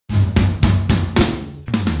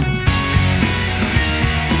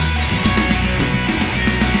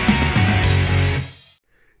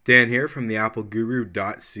Dan here from the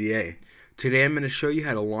appleguru.ca. Today I'm going to show you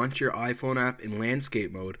how to launch your iPhone app in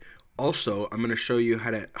landscape mode. Also, I'm going to show you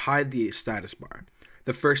how to hide the status bar.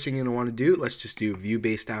 The first thing you're going to want to do, let's just do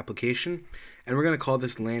view-based application, and we're going to call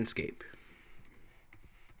this landscape.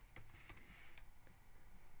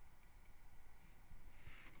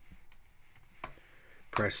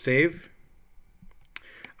 Press save.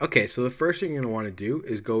 Okay, so the first thing you're going to want to do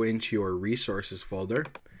is go into your resources folder,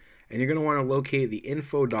 and you're going to want to locate the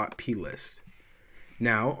info.plist.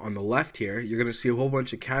 Now, on the left here, you're going to see a whole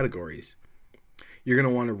bunch of categories. You're going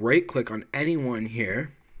to want to right click on any one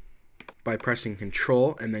here by pressing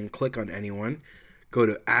Control and then click on anyone. Go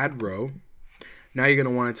to Add Row. Now you're going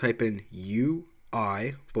to want to type in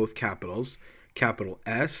UI, both capitals, capital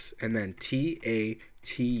S, and then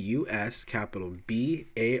TATUS, capital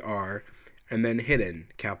BAR, and then hidden,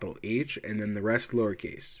 capital H, and then the rest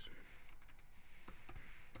lowercase.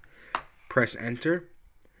 Press enter.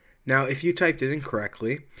 Now, if you typed it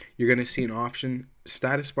incorrectly, you're going to see an option,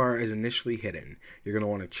 status bar is initially hidden. You're going to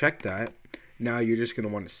want to check that. Now you're just going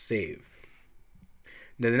to want to save.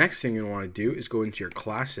 Now the next thing you're going to want to do is go into your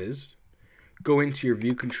classes, go into your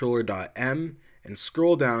viewcontroller.m, and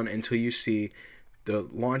scroll down until you see the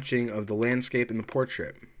launching of the landscape and the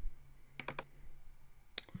portrait.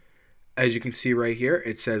 As you can see right here,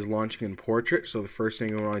 it says launching in portrait. So the first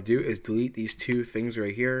thing we want to do is delete these two things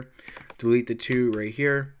right here, delete the two right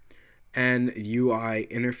here, and UI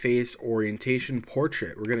interface orientation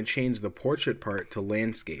portrait. We're going to change the portrait part to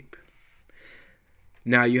landscape.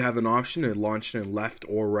 Now you have an option to launch in left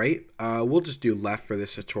or right. We'll just do left for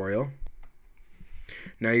this tutorial.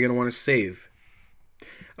 Now you're going to want to save.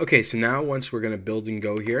 Okay, so now once we're going to build and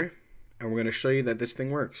go here, and we're going to show you that this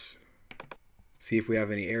thing works. See if we have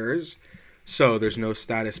any errors. So there's no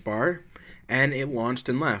status bar, and it launched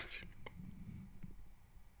and left.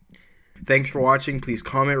 Thanks for watching. Please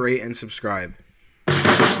comment, rate, and subscribe.